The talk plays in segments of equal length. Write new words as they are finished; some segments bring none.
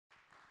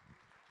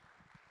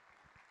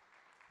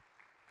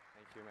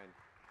Thank you, man.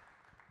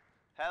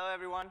 Hello,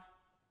 everyone.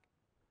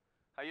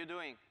 How you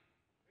doing?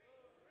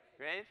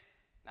 Great?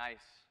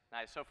 Nice,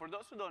 nice. So for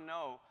those who don't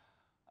know,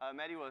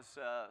 Maddie was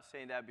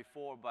saying that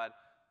before, but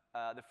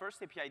the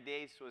first API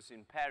Days was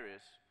in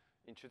Paris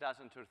in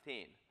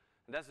 2013.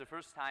 And that's the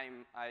first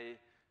time I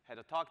had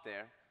a talk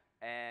there.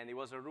 And it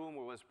was a room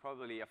where was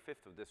probably a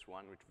fifth of this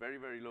one, with very,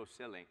 very low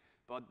ceiling.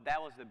 But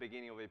that was the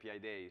beginning of API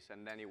Days,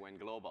 and then it went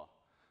global.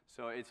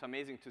 So it's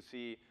amazing to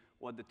see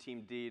what the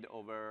team did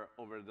over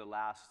the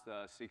last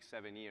 6,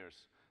 7 years.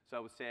 So I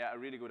would say a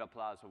really good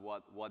applause of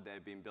what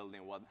they've been building,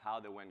 how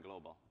they went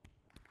global.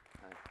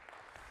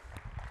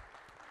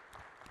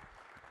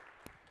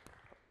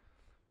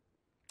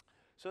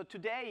 So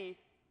today,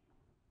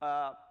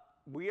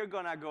 we are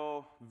going to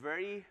go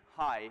very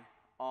high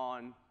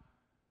on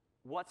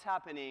what's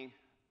happening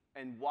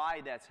and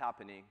why that's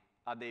happening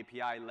at the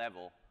API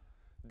level,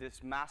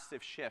 this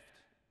massive shift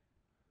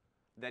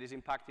that is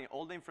impacting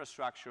all the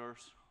infrastructures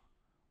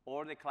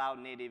or the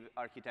cloud-native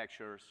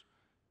architectures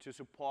to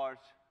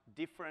support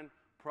different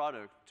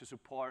products, to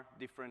support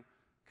different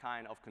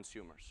kind of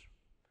consumers.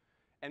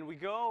 And we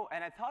go,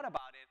 and I thought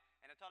about it,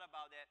 and I thought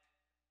about that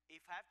if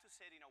I have to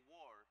say it in a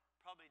word,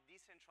 probably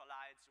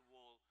decentralized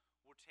will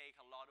take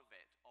a lot of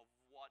it, of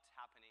what's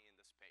happening in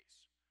the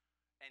space,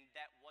 and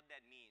what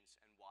that means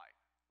and why.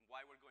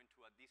 Why we're going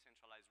to a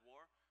decentralized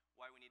world,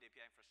 why we need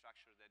API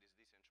infrastructure that is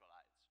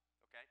decentralized,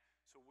 okay?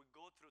 So we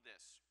go through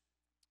this.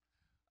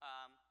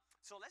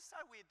 So let's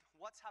start with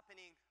what's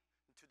happening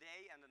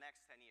today and the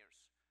next 10 years.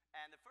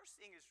 And the first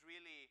thing is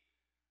really,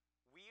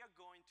 we are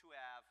going to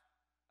have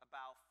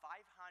about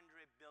 500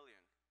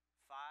 billion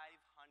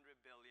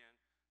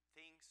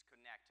things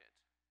connected,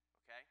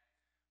 okay?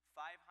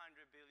 500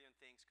 billion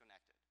things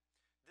connected.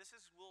 This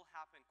will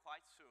happen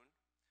quite soon,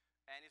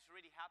 and it's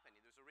already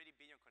happening. There's already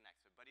billion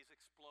connected, but it's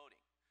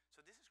exploding.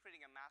 So this is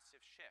creating a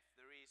massive shift.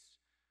 There is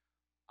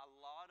a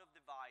lot of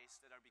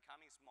devices that are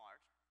becoming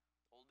smart.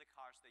 All the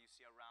cars that you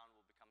see around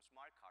will become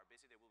smart cars.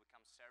 Basically, they will become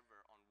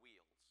server on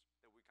wheels.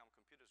 They will become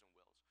computers on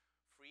wheels.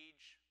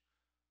 Fridge,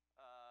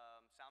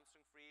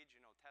 Samsung fridge,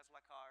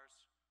 Tesla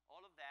cars,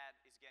 all of that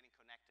is getting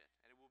connected.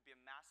 And it will be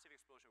a massive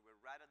explosion. We're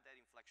right at that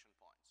inflection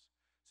points.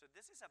 So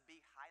this is a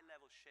big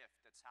high-level shift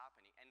that's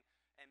happening.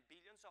 And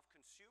billions of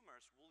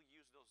consumers will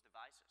use those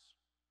devices.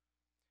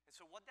 And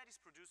so what that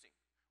is producing?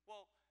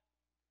 Well,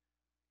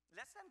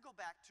 let's then go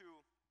back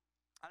to,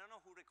 I don't know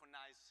who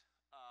recognized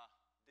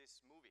this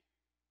movie.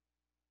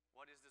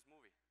 What is this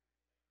movie?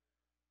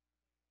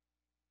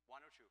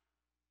 One or two?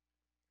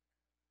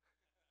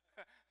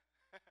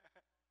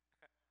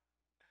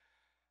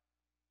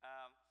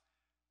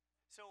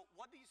 So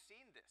what do you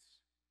see in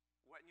this?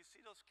 When you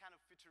see those kind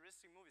of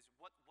futuristic movies,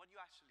 what do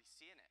you actually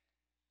see in it?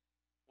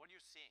 What are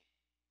you seeing?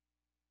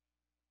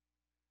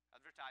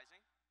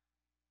 Advertising?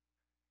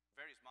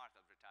 Very smart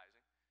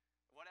advertising.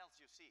 What else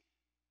do you see?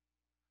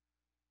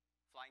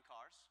 Flying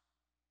cars,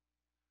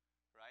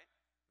 right?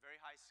 Very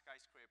high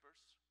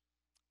skyscrapers.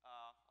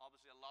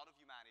 Obviously, a lot of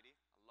humanity.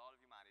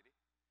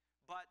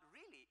 But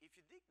really, if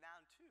you dig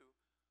down too,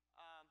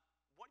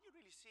 what you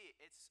really see,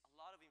 it's a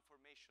lot of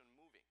information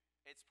moving.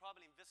 It's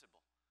probably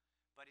invisible,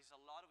 but it's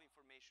a lot of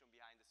information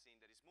behind the scene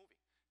that is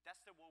moving.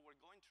 That's the world we're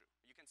going through.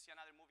 You can see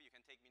another movie, you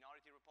can take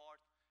Minority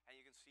Report, and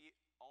you can see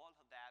all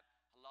of that,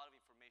 a lot of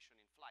information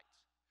in flight.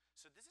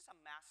 So this is a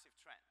massive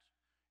trend.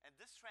 And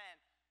this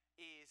trend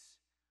is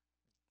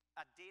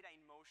a data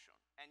in motion.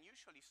 And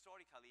usually,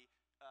 historically,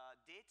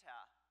 data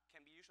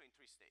can be usually in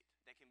 3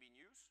 states. They can be in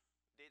use,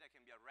 data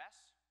can be at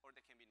rest, or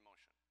they can be in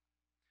motion.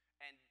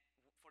 And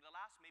for the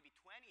last maybe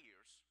 20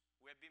 years,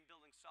 we have been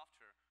building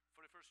software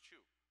for the first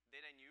 2,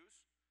 data in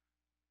use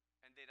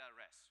and data at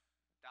rest.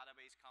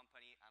 Database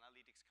company,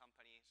 analytics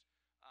companies.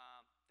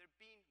 There's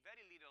been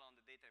very little on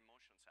the data in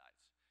motion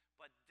sides.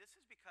 But this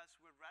is because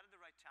we're right at the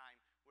right time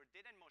where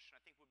data in motion,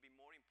 I think, would be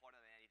more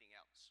important than anything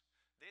else.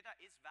 Data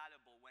is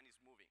valuable when it's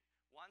moving.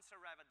 Once you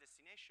arrive at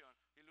destination,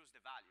 you lose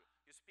the value.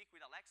 You speak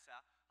with Alexa,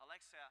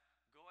 Alexa,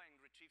 go and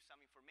retrieve some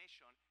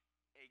information,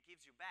 it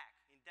gives you back.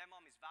 In that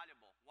moment, it's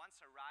valuable.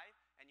 Once arrive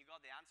and you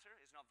got the answer,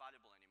 it's not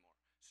valuable anymore.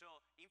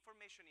 So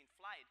information in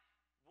flight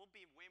will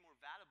be way more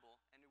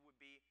valuable, and it would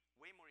be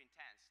way more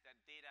intense than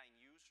data in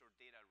use or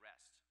data at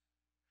rest.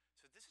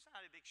 So this is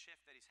another big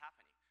shift that is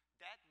happening.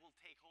 That will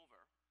take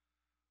over,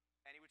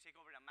 and it will take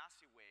over in a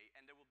massive way,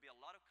 and there will be a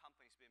lot of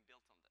companies being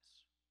built on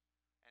this,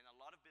 and a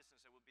lot of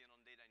business that will be on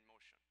data in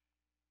motion.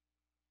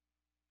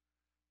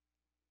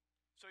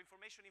 So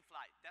information in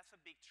flight, that's a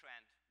big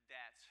trend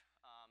that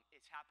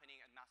is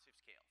happening at massive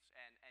scales,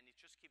 and it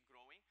just keeps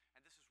growing,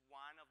 and this is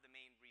one of the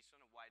main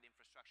reasons why the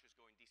infrastructure is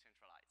going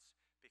decentralized,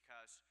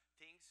 because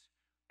things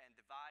and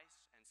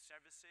device and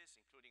services,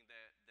 including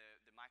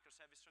the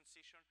microservice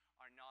transition,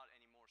 are not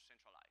anymore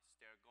centralized.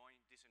 They're going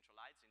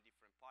decentralized in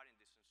different parts, in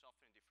different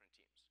software, in different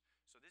teams.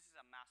 So this is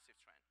a massive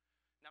trend.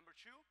 Number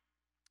 2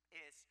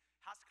 is,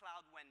 has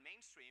cloud went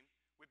mainstream?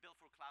 We built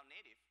for cloud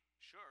native,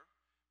 sure,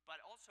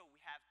 but also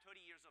we have 30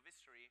 years of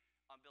history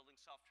on building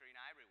software in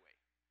a hybrid way.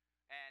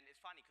 And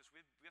it's funny, because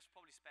we've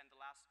probably spent the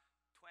last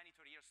 20,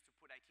 30 years to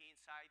put IT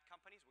inside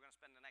companies. We're going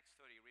to spend the next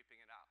 30 ripping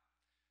it out.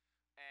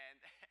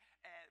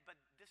 But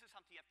this is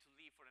something you have to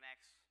leave for the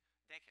next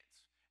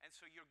decades. And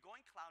so you're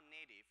going cloud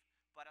native,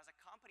 but as a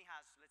company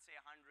has, let's say,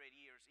 100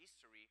 years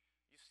history,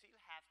 you still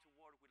have to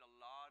work with a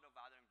lot of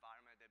other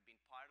environments that have been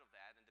part of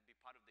that and that be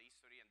part of the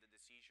history and the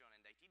decision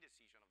and the IT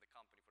decision of the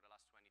company for the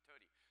last 20,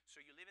 30. So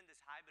you live in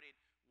this hybrid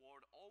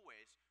world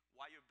always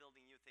while you're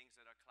building new things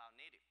that are cloud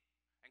native.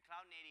 And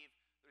cloud native,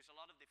 there's a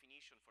lot of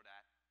definition for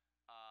that.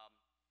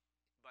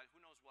 But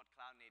who knows what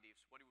cloud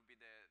natives, what would be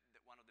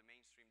one of the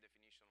mainstream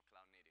definition of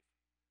cloud native?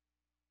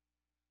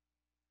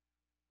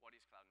 What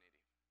is cloud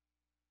native?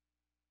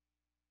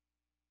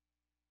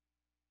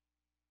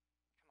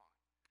 Come on,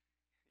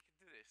 you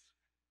can do this.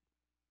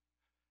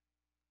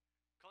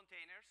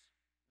 Containers,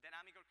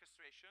 dynamic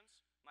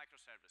orchestrations,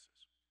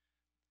 microservices.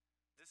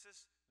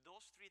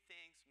 Those three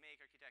things make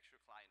architecture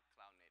cloud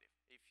native.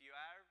 If you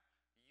are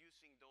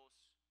using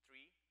those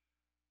three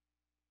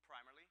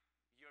primarily,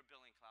 you're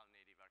building cloud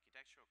native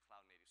architecture or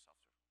cloud native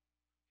software,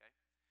 okay?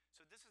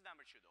 So this is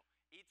number 2 though.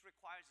 It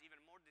requires even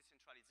more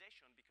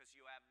decentralization because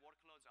you have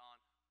workloads on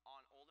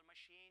older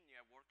machine, you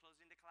have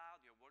workloads in the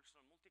cloud, you have workloads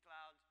on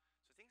multi-cloud.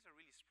 So things are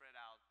really spread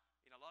out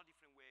in a lot of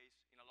different ways,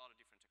 in a lot of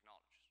different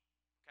technologies,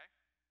 okay?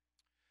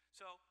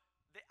 So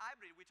the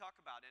hybrid, we talk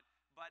about it,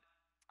 but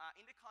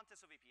in the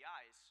context of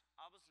APIs,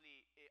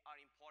 obviously our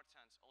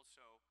importance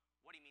also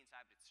what it means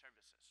hybrid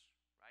services,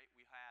 right?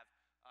 We have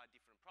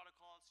different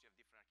protocols, you have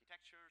different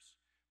architectures,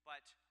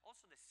 but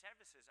also the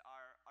services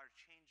are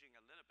changing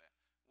a little bit.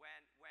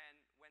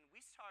 When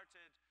we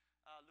started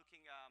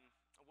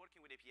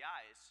working with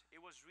APIs, it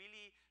was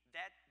really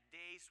that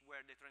days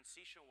where the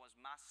transition was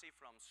massive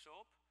from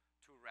SOAP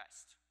to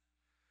REST.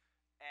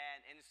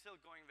 And it's still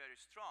going very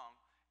strong.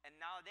 And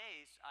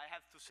nowadays, I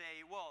have to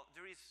say, well,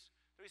 there is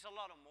a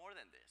lot more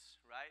than this,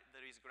 right?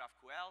 There is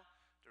GraphQL,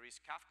 there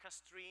is Kafka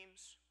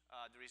streams,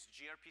 there is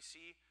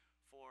gRPC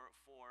for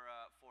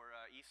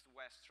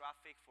east-west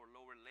traffic, for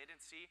lower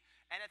latency.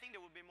 And I think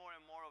there will be more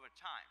and more over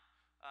time.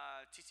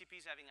 TCP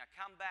is having a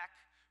comeback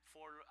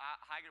for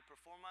higher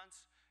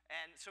performance.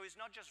 And so it's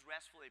not just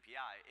RESTful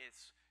API.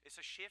 It's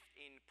a shift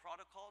in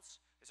protocols.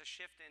 It's a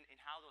shift in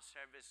how those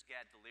services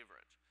get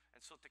delivered. And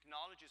so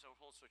technologies are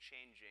also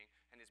changing,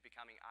 and it's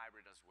becoming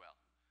hybrid as well.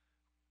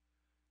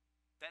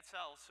 That's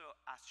also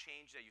a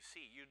change that you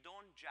see. You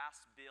don't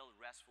just build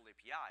RESTful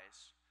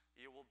APIs.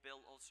 You will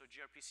build also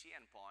gRPC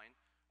endpoint.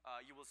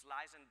 You will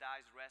slice and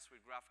dice REST with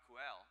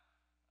GraphQL.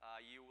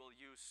 You will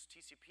use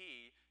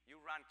TCP.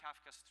 You run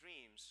Kafka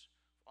streams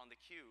on the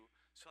queue.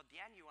 So at the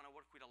end, you want to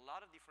work with a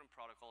lot of different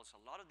protocols,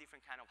 a lot of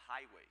different kind of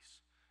highways.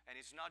 And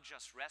it's not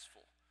just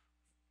RESTful.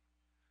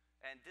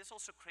 And this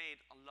also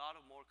creates a lot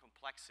of more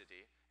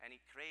complexity, and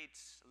it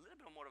creates a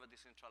little bit more of a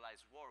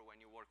decentralized world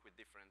when you work with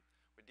different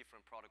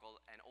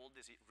protocols and all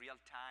this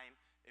real-time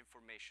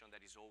information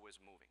that is always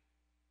moving.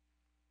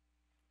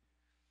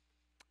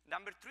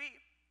 Number 3,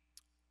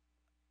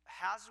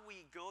 as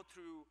we go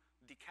through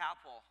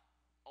decouple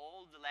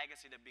all the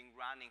legacy that have been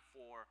running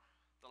for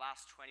the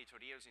last 20,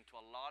 30 years into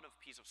a lot of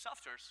piece of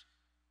softwares,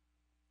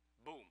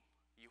 boom,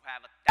 you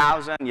have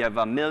 1,000, you have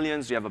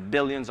millions, you have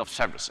billions of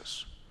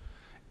services.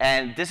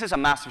 And this is a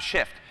massive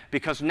shift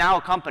because now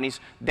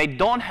companies, they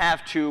don't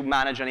have to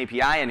manage an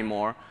API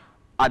anymore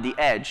at the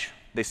edge.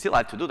 They still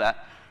have to do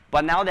that.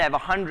 But now they have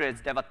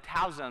hundreds, they have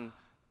 1,000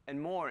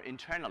 and more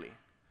internally,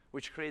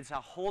 which creates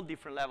a whole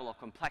different level of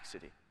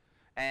complexity.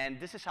 And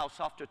this is how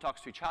software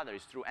talks to each other,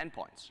 is through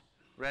endpoints.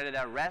 Rather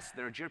than REST,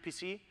 they're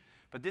gRPC.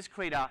 But this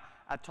creates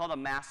a total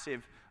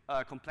massive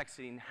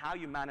complexity in how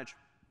you manage,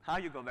 how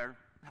you govern,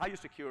 how you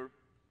secure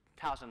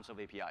thousands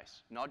of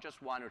APIs, not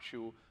just 1 or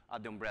 2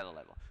 at the umbrella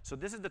level. So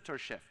this is the third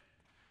shift.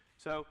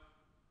 So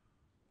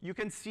you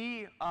can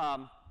see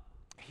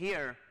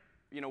here,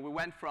 we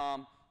went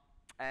from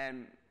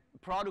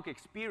product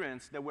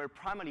experience that were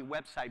primarily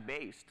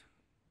website-based.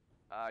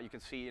 You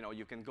can see,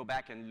 you can go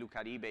back and look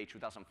at eBay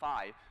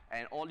 2005,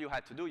 and all you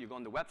had to do, you go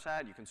on the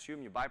website, you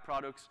consume, you buy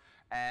products,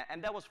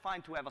 and that was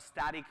fine to have a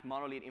static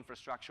monolith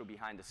infrastructure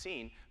behind the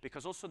scene,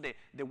 because also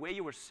the way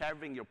you were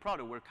serving your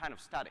product were kind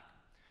of static.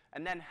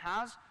 And then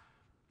as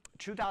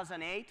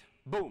 2008,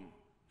 boom,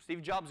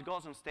 Steve Jobs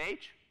goes on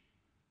stage,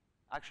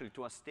 actually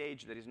to a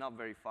stage that is not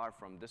very far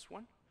from this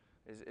one,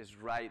 is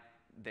right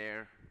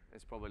there,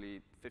 it's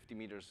probably 50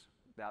 meters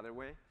the other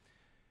way,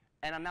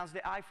 and announced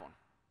the iPhone.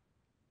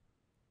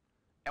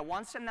 And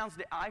once announced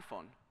the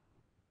iPhone,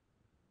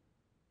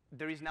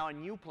 there is now a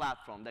new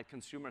platform that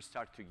consumers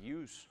start to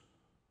use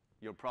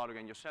your product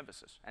and your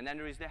services. And then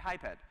there is the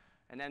iPad,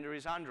 and then there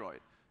is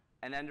Android,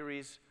 and then there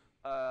is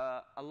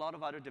a lot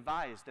of other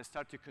devices that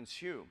start to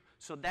consume.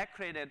 So that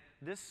created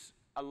this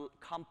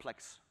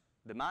complex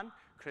demand,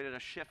 created a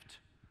shift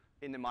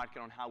in the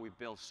market on how we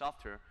build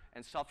software,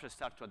 and software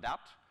start to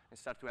adapt and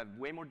start to have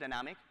way more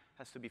dynamic,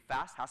 has to be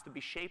fast, has to be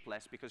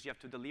shapeless, because you have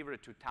to deliver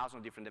it to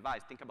 1,000 different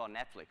devices. Think about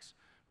Netflix,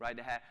 right?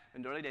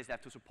 In the early days, they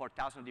have to support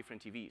 1,000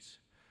 different TVs.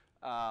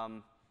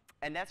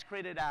 And that's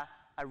created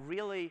a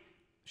really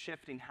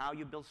shift in how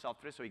you build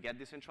software, so you get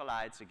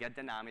decentralized, you get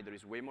dynamic, there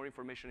is way more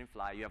information in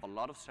flight, you have a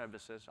lot of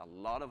services, a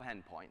lot of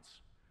endpoints,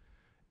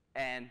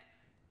 and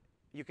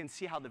you can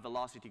see how the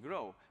velocity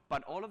grow.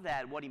 But all of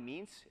that, what it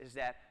means is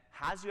that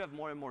as you have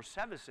more and more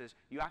services,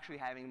 you're actually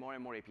having more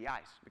and more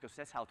APIs, because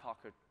that's how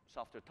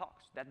software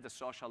talks. That's the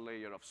social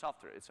layer of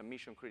software. It's a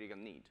mission-critical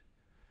need.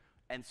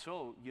 And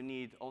so you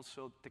need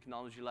also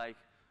technology like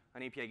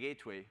an API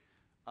gateway,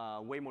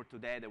 way more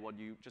today than what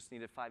you just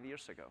needed 5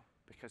 years ago,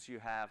 because you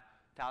have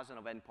thousands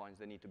of endpoints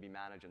that need to be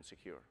managed and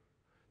secure.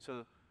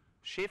 So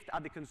shift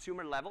at the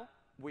consumer level,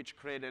 which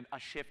created a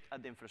shift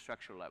at the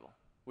infrastructure level,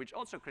 which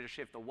also created a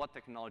shift of what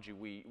technology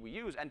we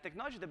use. And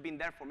technology that have been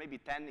there for maybe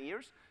 10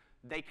 years,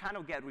 they kind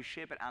of get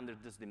reshaped under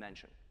this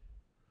dimension.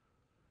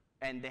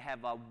 And they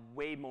have a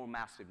way more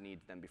massive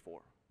need than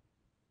before.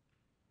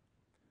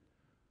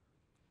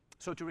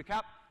 So to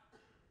recap,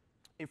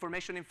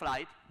 information in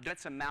flight,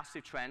 that's a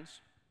massive trend.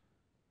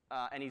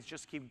 And it's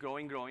just keep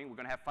growing. We're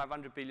going to have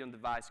 500 billion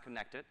devices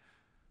connected.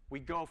 We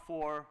go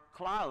for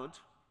cloud,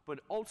 but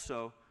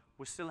also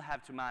we still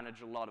have to manage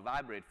a lot of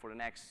hybrid for the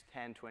next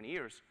 10, 20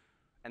 years.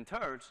 And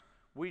third,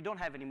 we don't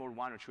have any more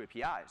 1 or 2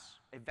 APIs.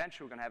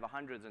 Eventually, we're going to have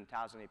hundreds and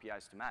thousands of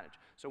APIs to manage.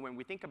 So when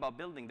we think about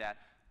building that,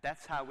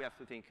 that's how we have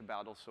to think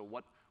about also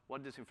what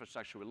this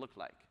infrastructure will look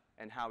like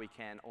and how we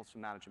can also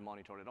manage and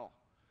monitor it all.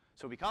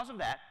 So because of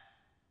that,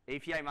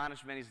 API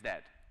management is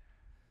dead.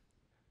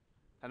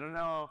 I don't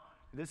know.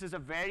 This is a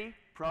very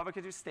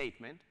provocative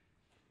statement.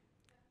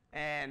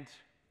 And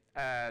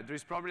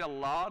there's probably a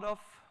lot of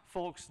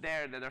folks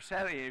there that are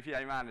selling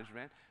API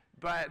management.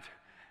 But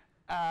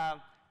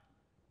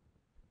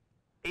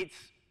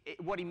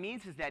what it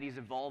means is that it's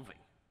evolving.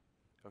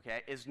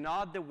 Okay? It's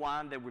not the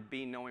one that we've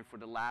been knowing for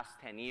the last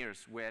 10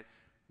 years, where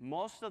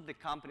most of the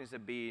companies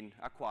have been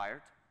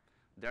acquired,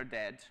 they're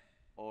dead,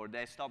 or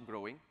they stopped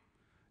growing.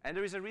 And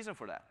there is a reason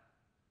for that.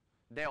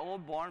 They're all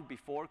born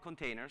before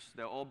containers.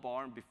 They're all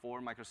born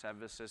before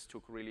microservices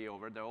took really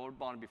over. They're all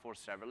born before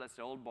serverless.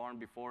 They're all born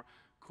before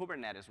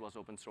Kubernetes was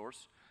open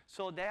source.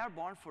 So they are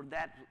born for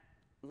that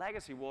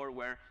legacy war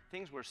where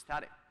things were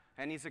static.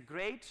 And it's a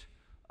great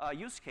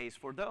use case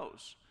for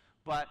those.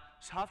 But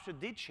software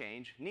did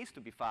change, needs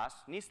to be fast,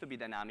 needs to be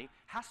dynamic,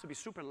 has to be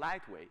super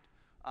lightweight.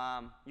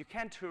 You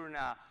can't turn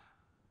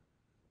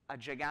a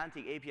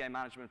gigantic API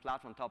management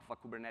platform on top of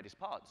a Kubernetes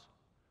pods.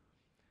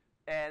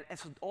 And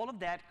so all of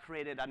that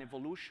created an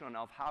evolution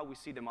of how we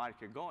see the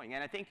market going.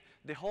 And I think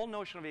the whole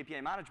notion of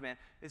API management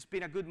has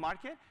been a good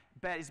market,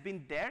 but it's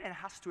been there and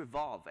has to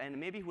evolve. And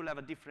maybe we'll have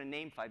a different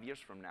name 5 years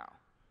from now.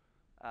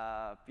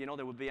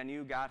 There will be a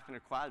new Gartner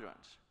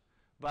quadrant.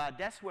 But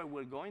that's where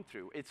we're going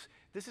through.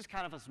 This is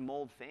kind of a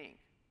small thing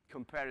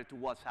compared to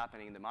what's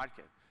happening in the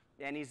market.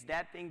 And it's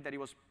that thing that it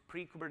was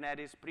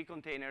pre-Kubernetes,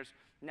 pre-containers.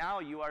 Now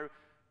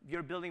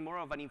you're building more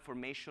of an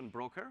information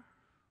broker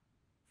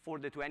for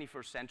the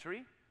 21st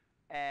century.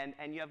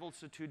 And you have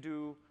also to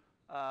do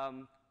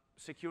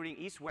securing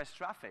east-west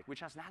traffic, which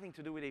has nothing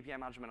to do with API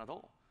management at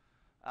all.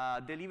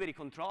 Delivery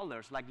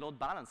controllers like load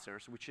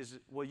balancers, which is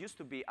what used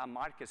to be a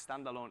market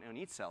standalone on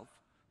itself,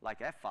 like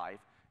F5,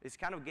 is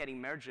kind of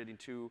getting merged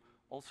into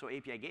also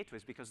API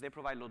gateways because they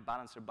provide load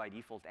balancer by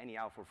default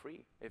anyhow for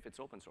free if it's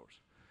open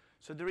source.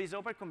 So there is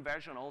open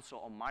conversion also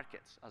on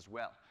markets as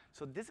well.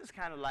 So this is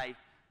kind of like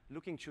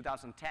looking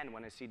 2010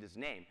 when I see this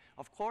name.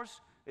 Of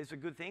course, it's a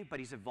good thing, but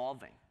it's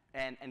evolving.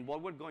 And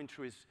what we're going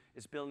through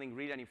is building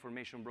really an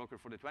information broker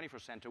for the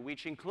 21st century,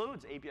 which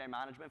includes API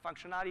management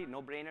functionality,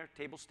 no-brainer,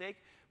 table stake,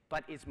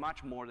 but it's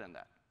much more than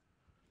that.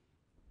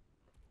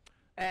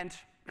 And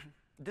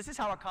this is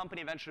how a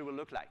company eventually will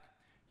look like.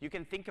 You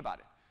can think about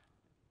it.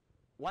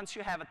 Once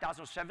you have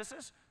 1,000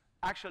 services,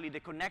 actually the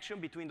connection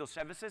between those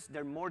services,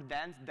 they're more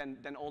dense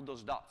than all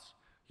those dots.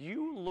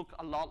 You look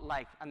a lot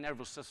like a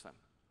nervous system.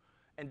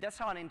 And that's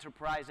how an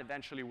enterprise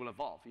eventually will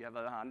evolve. You have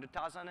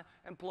 100,000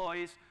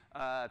 employees,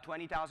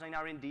 20,000 in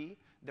R&D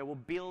that will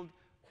build,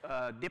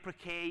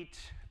 deprecate,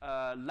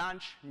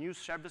 launch new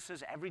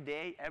services every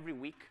day, every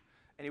week,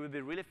 and it will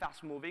be really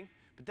fast moving.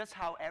 But that's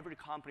how every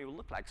company will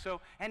look like. So,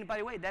 and by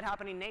the way, that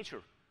happened in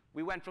nature.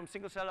 We went from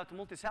single cellular to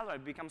multicellular.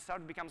 It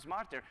started to become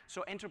smarter.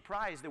 So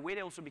enterprise, the way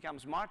they also become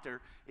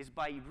smarter is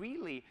by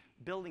really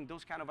building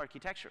those kind of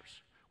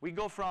architectures. We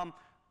go from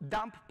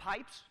dump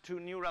pipes to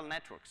neural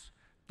networks.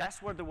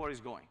 That's where the world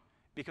is going,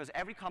 because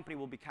every company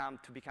will become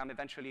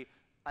eventually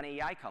an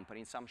AI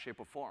company in some shape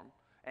or form.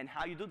 And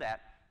how you do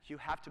that, you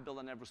have to build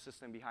a nervous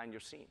system behind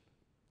your scene.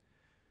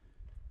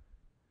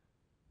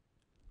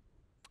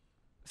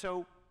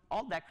 So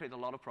all that creates a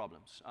lot of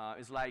problems.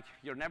 It's like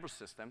your nervous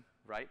system,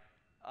 right?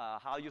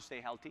 How you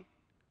stay healthy.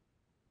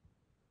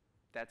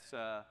 That's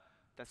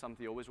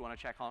something you always want to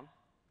check on.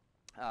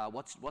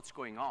 What's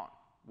going on?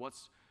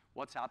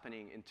 What's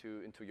happening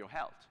into your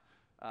health?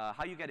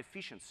 How you get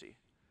efficiency.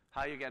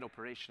 How you get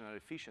operational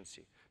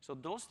efficiency. So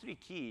those three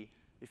keys,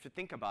 if you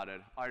think about it,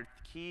 are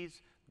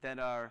keys that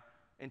are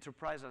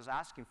enterprises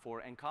asking for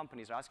and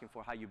companies are asking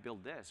for how you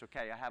build this.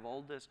 Okay, I have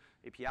all these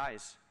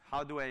APIs.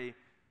 How do I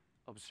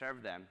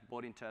observe them,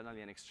 both internally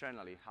and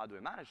externally? How do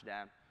I manage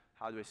them?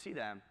 How do I see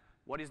them?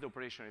 what is the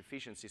operational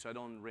efficiency so I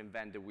don't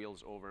reinvent the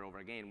wheels over and over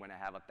again when I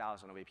have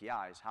 1,000 of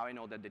APIs? How I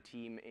know that the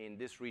team in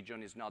this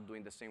region is not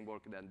doing the same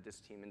work than this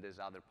team in this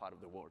other part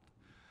of the world?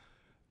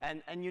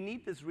 And you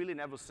need this really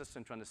nervous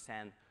system to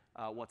understand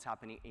what's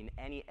happening in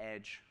any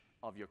edge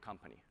of your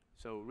company.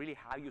 So really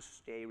how you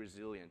stay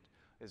resilient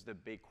is the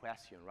big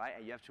question, right?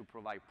 And you have to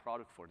provide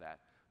product for that,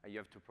 and you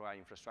have to provide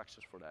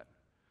infrastructures for that.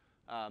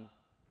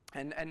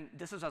 And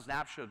this is a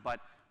snapshot,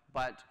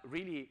 but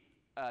really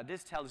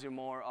this tells you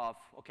more of,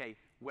 okay,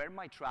 where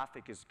my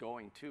traffic is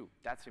going to.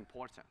 That's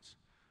important.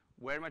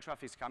 Where my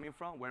traffic is coming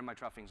from, where my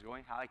traffic is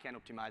going, how I can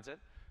optimize it.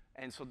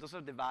 And so those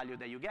are the value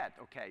that you get.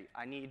 Okay,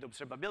 I need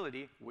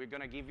observability. We're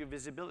going to give you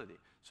visibility.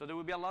 So there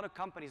will be a lot of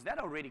companies that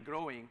are already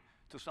growing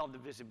to solve the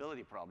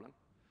visibility problem.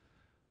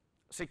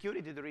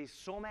 Security, there is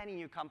so many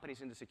new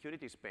companies in the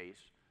security space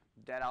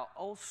that are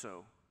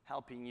also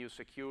helping you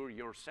secure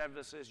your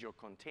services, your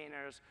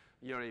containers,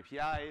 your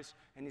APIs,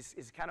 and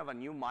it's kind of a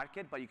new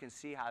market, but you can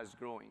see how it's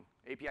growing.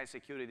 API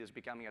security is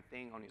becoming a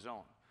thing on its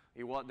own.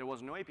 There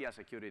was no API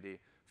security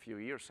a few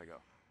years ago,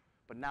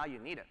 but now you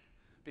need it,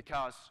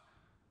 because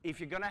if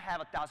you're going to have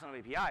 1,000 of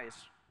APIs,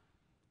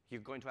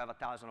 you're going to have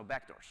 1,000 of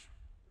vectors,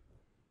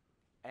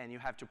 and you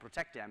have to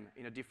protect them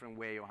in a different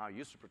way of how you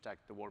used to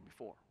protect the world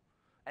before.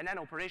 And then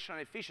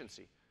operational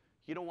efficiency.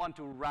 You don't want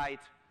to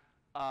write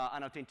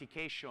an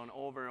authentication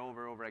over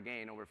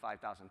again over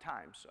 5,000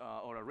 times,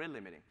 or a rate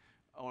limiting.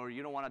 Or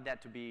you don't want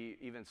that to be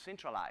even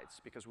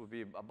centralized, because it would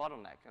be a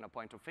bottleneck and a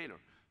point of failure.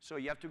 So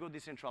you have to go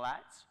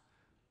decentralized,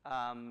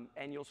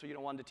 and you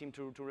don't want the team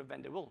to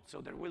reinvent the wheel. So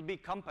there will be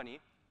company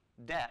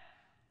that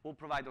will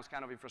provide those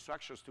kind of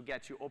infrastructures to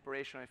get you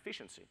operational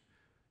efficiency,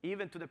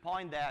 even to the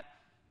point that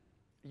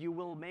you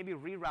will maybe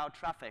reroute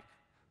traffic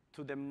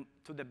to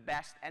the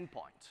best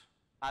endpoint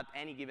at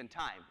any given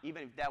time,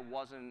 even if that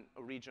wasn't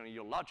originally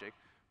your logic.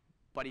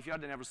 But if you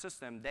have the nervous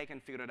system, they can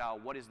figure it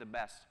out what is the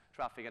best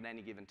traffic at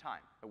any given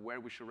time, and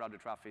where we should route the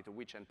traffic to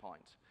which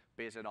endpoints,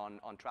 based on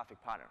traffic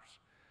patterns.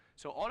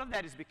 So all of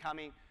that is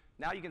becoming,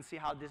 now you can see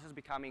how this is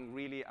becoming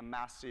really a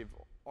massive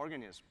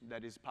organism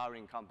that is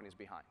powering companies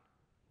behind.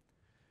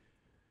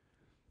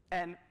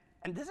 And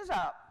this is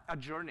a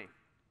journey.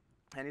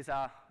 And it's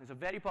a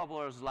very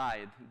popular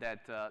slide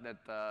that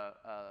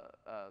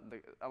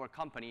our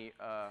company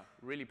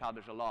really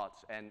published a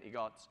lot, and it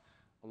got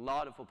a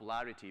lot of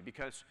popularity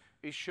because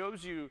it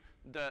shows you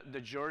the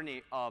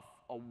journey of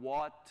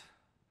what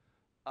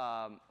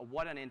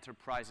an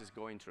enterprise is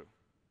going through.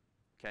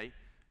 Okay,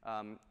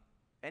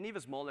 any of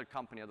a smaller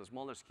company at a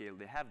smaller scale,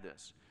 they have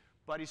this.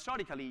 But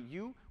historically,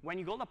 when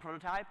you build a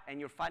prototype and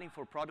you're fighting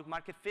for product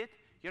market fit,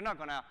 you're not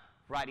gonna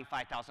writing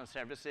 5,000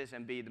 services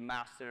and be the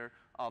master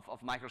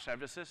of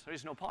microservices. There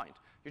is no point.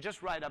 You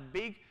just write a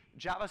big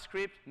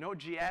JavaScript,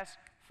 Node.js,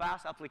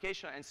 fast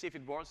application and see if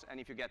it works and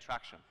if you get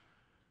traction.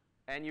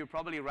 And you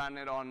probably run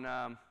it on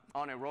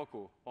a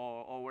Roku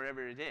or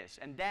wherever it is.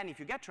 And then if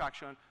you get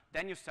traction,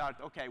 then you start,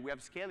 okay, we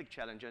have scaling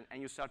challenge,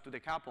 and you start to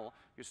decouple.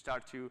 You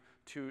start to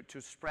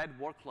spread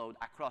workload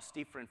across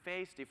different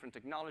phases, different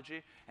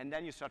technology, and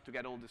then you start to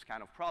get all these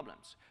kind of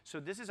problems. So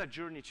this is a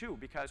journey too,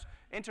 because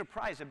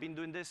enterprise have been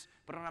doing this,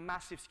 but on a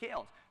massive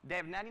scale. They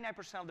have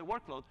 99% of the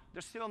workload,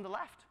 they're still on the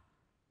left.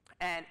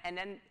 And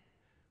then,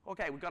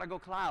 okay, we gotta go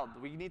cloud.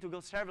 We need to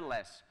go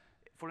serverless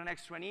for the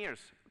next 20 years.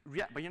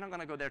 Yeah, but you're not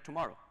gonna go there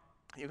tomorrow.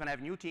 You're gonna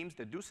have new teams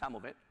that do some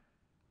of it,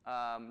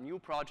 new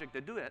project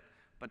that do it,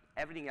 but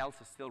everything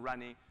else is still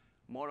running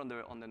more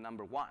on the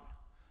number one.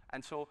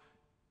 And so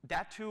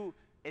that too,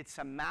 it's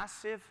a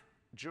massive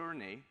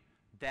journey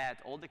that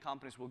all the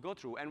companies will go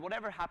through. And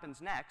whatever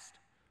happens next,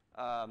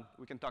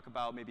 we can talk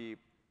about maybe,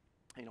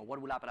 what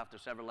will happen after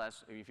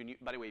serverless.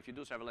 By the way, if you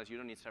do serverless, you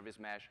don't need service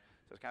mesh,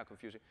 so it's kind of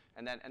confusing.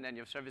 And then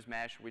you have service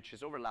mesh, which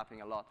is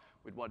overlapping a lot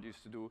with what you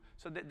used to do.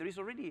 So there is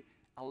already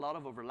a lot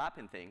of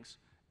overlapping things,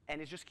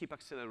 and it just keeps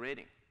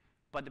accelerating.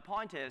 But the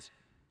point is,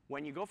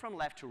 when you go from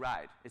left to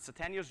right, it's a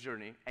 10 years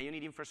journey, and you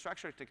need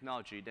infrastructure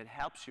technology that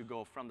helps you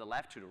go from the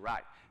left to the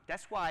right.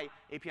 That's why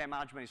API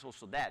management is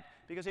also dead,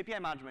 because API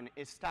management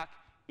is stuck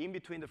in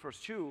between the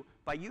first two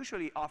by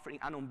usually offering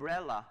an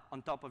umbrella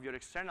on top of your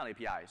external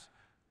APIs.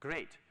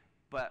 Great,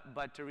 but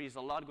there is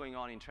a lot going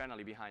on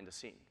internally behind the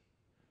scene.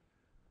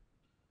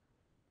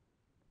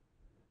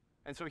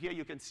 And so here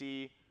you can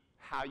see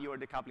how you are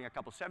decoupling a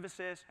couple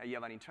services, how you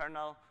have an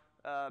internal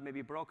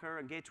maybe broker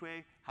and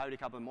gateway, how you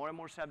decouple more and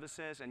more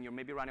services, and you're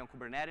maybe running on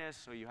Kubernetes,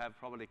 so you have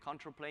probably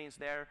control planes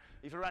there.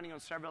 If you're running on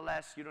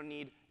serverless, you don't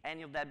need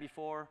any of that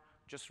before.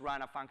 Just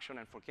run a function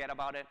and forget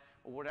about it,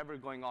 or whatever is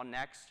going on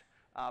next.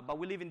 But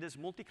we live in this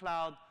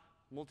multi-cloud,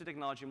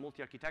 multi-technology,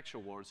 multi-architecture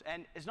worlds,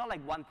 and it's not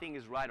like one thing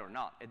is right or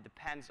not. It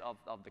depends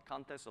of the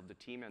context of the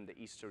team and the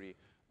history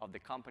of the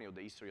company or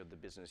the history of the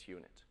business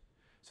unit.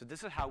 So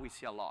this is how we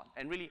see a lot.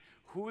 And really,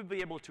 who will be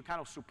able to kind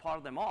of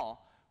support them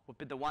all would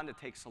be the one that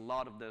takes a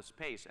lot of the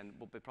space, and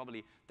will be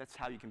probably, that's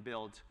how you can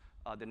build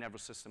the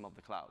nervous system of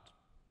the cloud.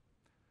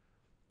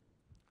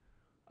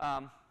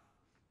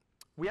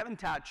 We haven't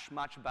touched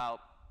much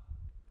about,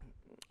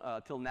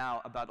 till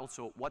now, about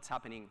also what's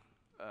happening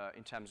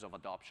in terms of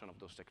adoption of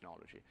those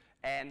technology.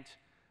 And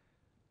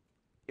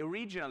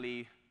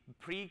originally,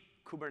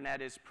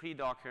 pre-Kubernetes,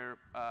 pre-Docker,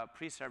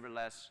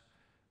 pre-serverless,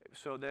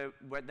 so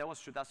that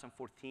was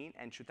 2014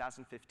 and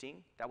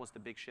 2015. That was the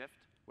big shift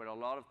where a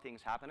lot of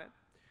things happened.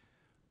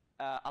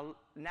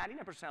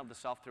 99% of the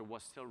software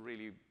was still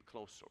really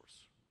closed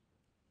source.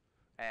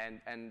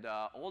 And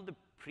all the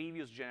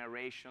previous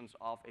generations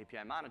of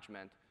API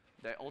management,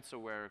 they also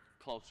were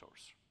closed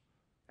source,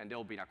 and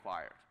they've been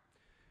acquired.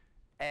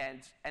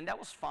 And that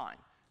was fine,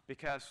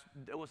 because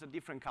there was a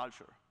different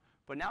culture.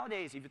 But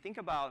nowadays, if you think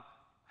about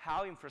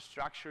how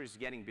infrastructure is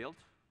getting built,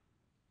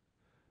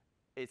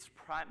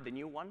 the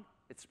new one,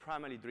 it's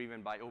primarily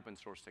driven by open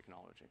source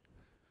technology.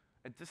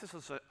 And this is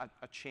also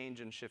a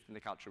change and shift in the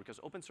culture, because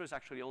open source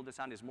actually all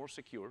designed is more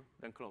secure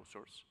than closed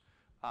source.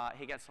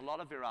 It gets a lot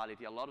of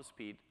virality, a lot of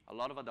speed, a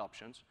lot of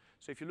adoptions.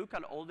 So if you look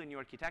at all the new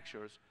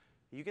architectures,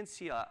 you can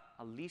see a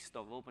list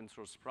of open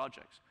source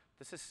projects.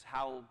 This is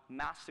how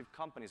massive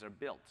companies are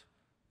built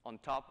on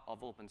top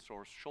of open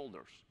source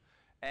shoulders.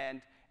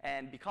 And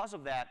because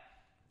of that,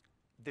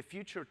 the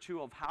future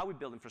too of how we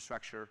build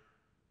infrastructure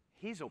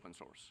is open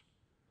source.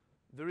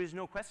 There is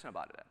no question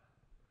about it.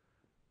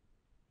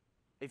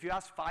 If you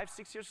asked 5,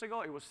 6 years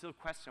ago, it was still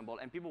questionable,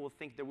 and people will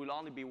think there will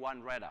only be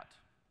one Red Hat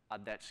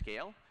at that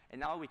scale. And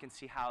now we can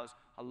see how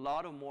a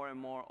lot of more and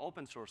more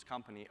open source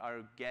companies are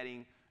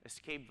getting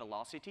escape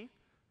velocity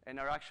and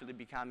are actually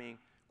becoming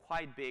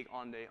quite big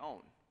on their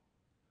own.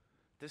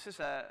 This is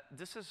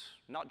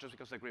not just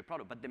because it's a great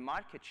product, but the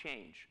market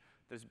change.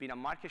 There's been a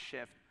market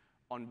shift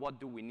on what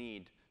do we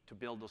need to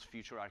build those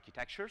future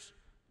architectures,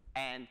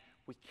 and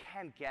we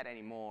can't get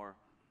any more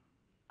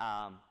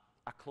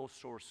a closed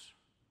source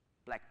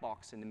black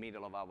box in the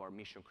middle of our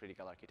mission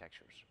critical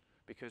architectures,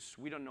 because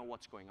we don't know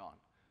what's going on.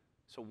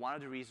 So one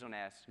of the reasons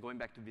is, going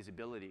back to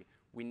visibility,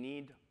 we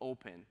need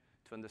open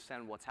to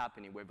understand what's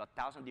happening. We have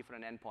 1,000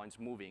 different endpoints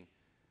moving.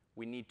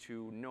 We need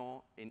to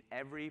know in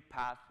every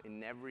path,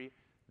 in every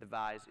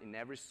device, in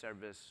every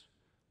service,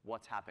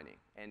 what's happening.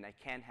 And I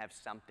can't have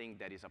something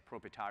that is a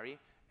proprietary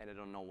and I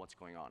don't know what's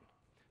going on.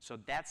 So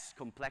that's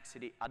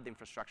complexity at the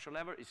infrastructure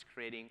level, is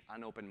creating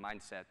an open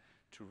mindset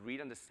to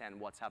really understand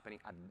what's happening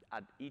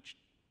at each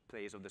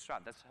place of the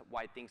strat. That's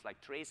why things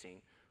like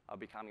tracing are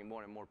becoming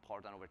more and more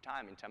important over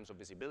time in terms of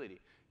visibility.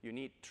 You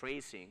need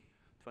tracing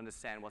to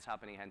understand what's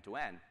happening end to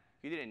end.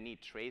 You didn't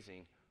need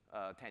tracing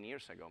 10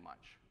 years ago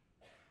much.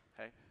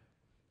 Okay?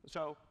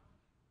 So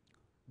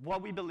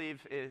what we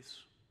believe is,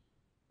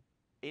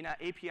 in our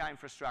API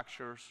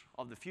infrastructures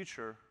of the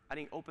future, I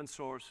think open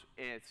source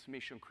is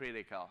mission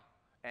critical.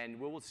 And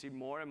we will see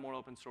more and more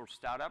open source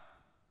startup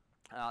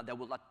that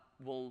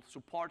will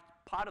support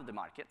part of the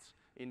markets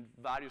in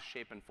various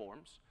shape and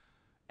forms.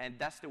 And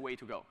that's the way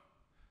to go.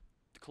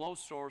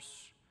 Closed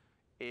source,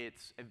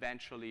 it's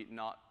eventually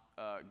not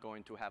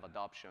going to have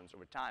adoptions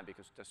over time,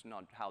 because that's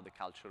not how the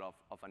culture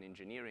of an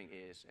engineering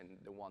is, and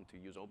they want to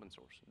use open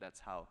source. That's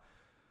how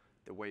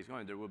the way it's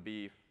going. There will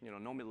be,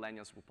 no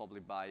millennials will probably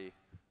buy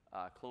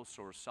closed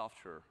source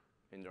software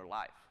in their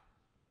life.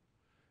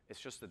 It's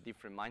just a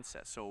different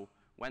mindset. So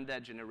when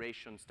that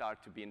generation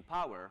starts to be in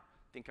power,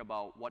 think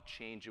about what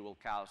change it will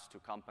cause to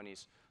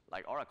companies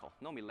like Oracle.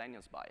 No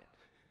millennials buy it.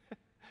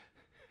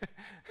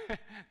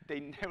 They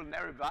will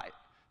never buy it.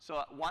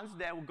 So once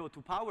they will go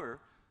to power,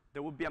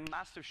 there will be a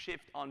massive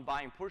shift on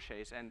buying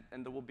purchase, and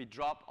there will be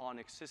drop on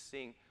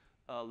existing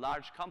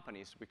large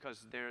companies,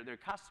 because their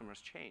customers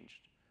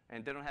changed,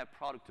 and they don't have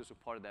product to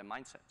support their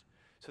mindset.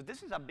 So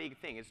this is a big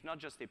thing. It's not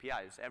just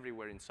API, it's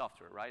everywhere in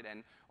software, right?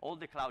 And all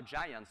the cloud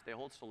giants, they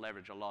also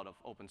leverage a lot of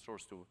open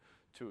source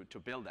to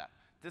build that.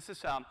 This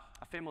is a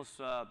famous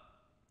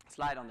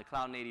slide on the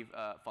cloud native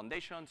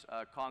foundations.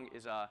 Kong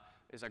is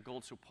a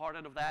gold supporter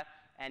of that,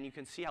 and you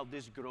can see how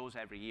this grows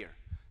every year.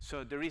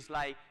 So there is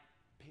like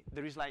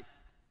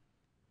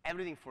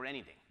everything for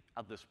anything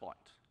at this point,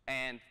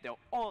 and they're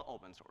all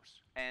open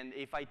source. And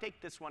if I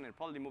take this one and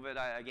probably move it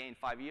again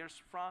 5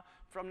 years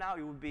from now,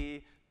 it would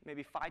be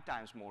maybe 5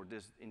 times more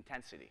this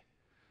intensity.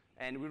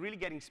 And we're really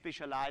getting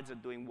specialized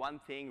at doing one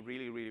thing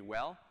really, really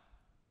well,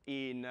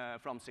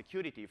 from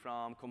security,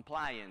 from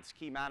compliance,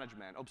 key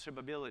management,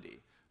 observability,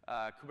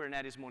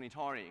 Kubernetes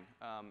monitoring,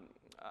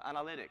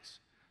 analytics.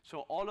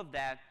 So all of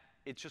that,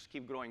 it just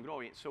keeps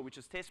growing. So which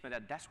is testament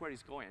that that's where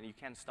it's going, and you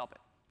can't stop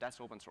it. That's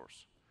open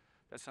source.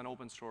 That's an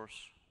open source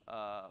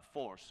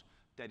force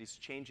that is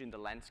changing the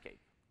landscape.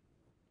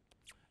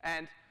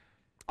 And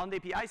on the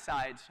API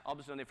side,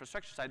 obviously on the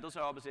infrastructure side, those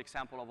are obviously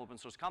examples of open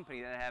source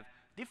companies that have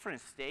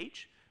different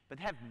stage, but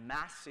have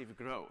massive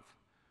growth.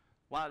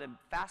 One of the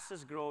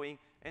fastest growing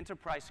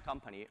enterprise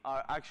companies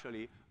are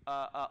actually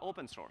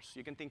open source.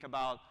 You can think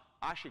about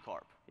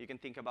HashiCorp. You can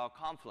think about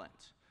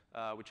Confluent,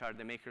 which are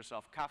the makers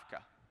of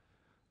Kafka.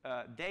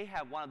 They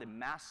have one of the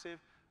massive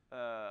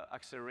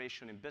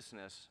acceleration in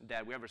business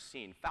that we ever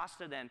seen,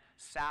 faster than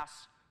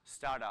SaaS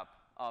startup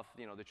of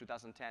the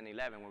 2010-11,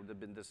 where there's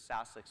been this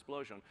SaaS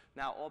explosion.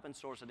 Now open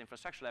source at the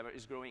infrastructure level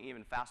is growing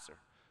even faster.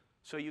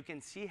 So you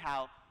can see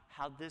how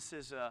this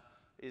is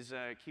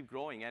keep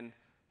growing. And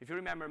if you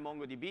remember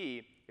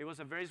MongoDB, it was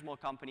a very small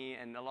company,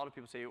 and a lot of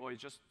people say, oh,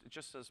 it's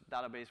just a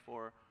database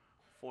for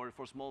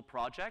for small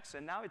projects,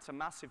 and now it's a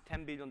massive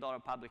 $10 billion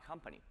public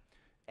company.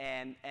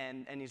 And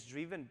it's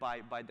driven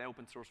by the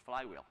open source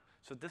flywheel.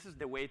 So this is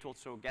the way to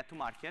also get to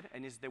market,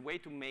 and it's the way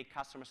to make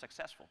customers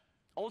successful.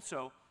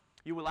 Also,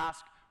 you will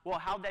ask, well,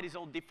 how that is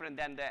all different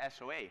than the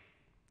SOA?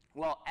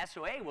 Well,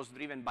 SOA was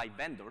driven by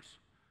vendors,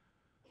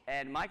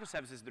 and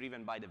microservices is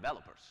driven by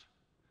developers.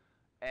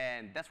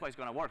 And that's why it's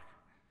going to work.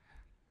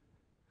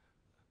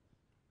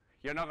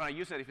 You're not going to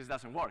use it if it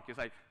doesn't work. It's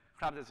like,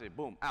 crap, that's it,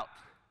 boom, out,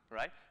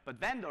 right? But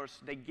vendors,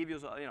 they give you,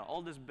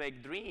 all this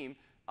big dream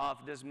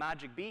of this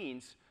magic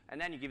beans, and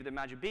then you give them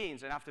magic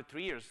beans, and after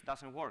 3 years, it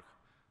doesn't work.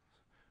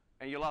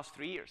 And you lost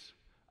 3 years.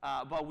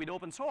 But with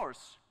open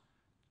source,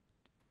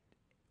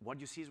 what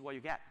you see is what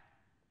you get.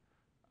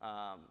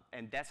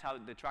 And that's how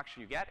the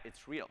traction you get,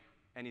 it's real.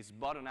 And it's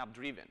bottom-up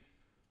driven.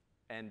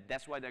 And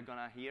that's why they're going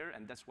to hear,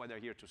 and that's why they're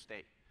here to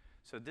stay.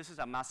 So this is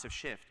a massive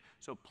shift.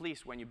 So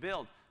please, when you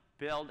build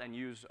and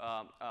use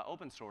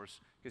open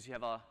source, because you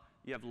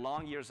have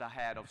long years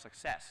ahead of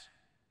success.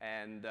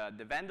 And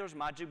the vendors'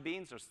 magic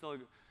beans are still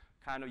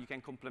kind of, you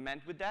can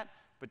complement with that,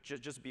 but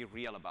just be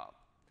real about.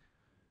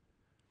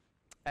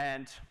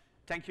 And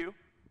thank you.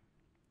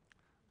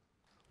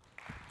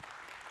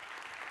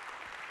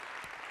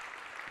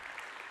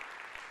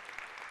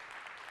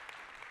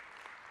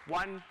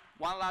 One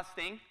last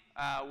thing,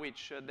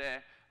 which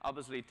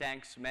obviously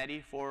thanks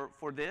Mehdi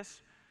for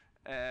this.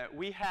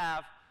 We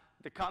have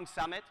the Kong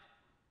Summit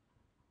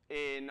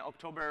in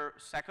October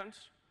 2nd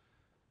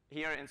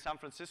here in San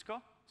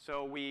Francisco.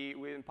 So we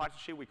in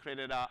partnership, we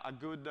created a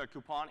good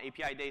coupon,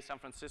 APIdays San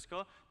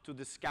Francisco, to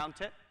discount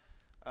it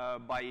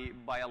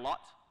by a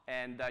lot.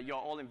 And you're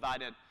all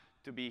invited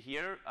to be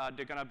here.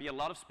 There are going to be a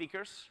lot of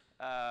speakers.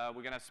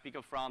 We're going to speak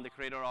from the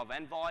creator of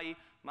Envoy,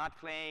 Matt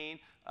Klein,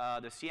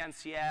 the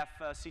CNCF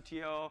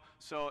CTO.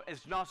 So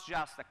it's not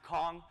just a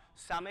Kong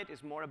Summit.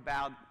 It's more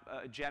about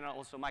general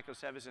also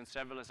microservice and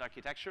serverless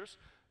architectures.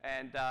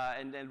 And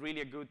then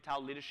really a good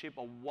thought leadership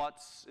of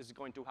what is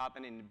going to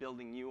happen in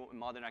building new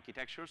modern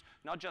architectures,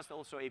 not just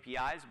also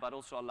APIs, but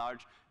also a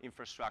large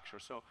infrastructure.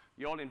 So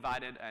you're all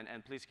invited,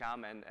 and please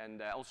come.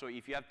 And also,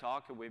 if you have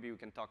talk, maybe we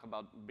can talk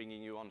about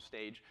bringing you on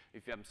stage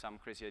if you have some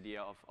crazy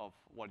idea of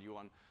what you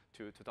want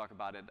to talk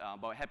about it.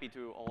 But happy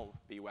to all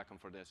be welcome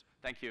for this.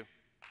 Thank you.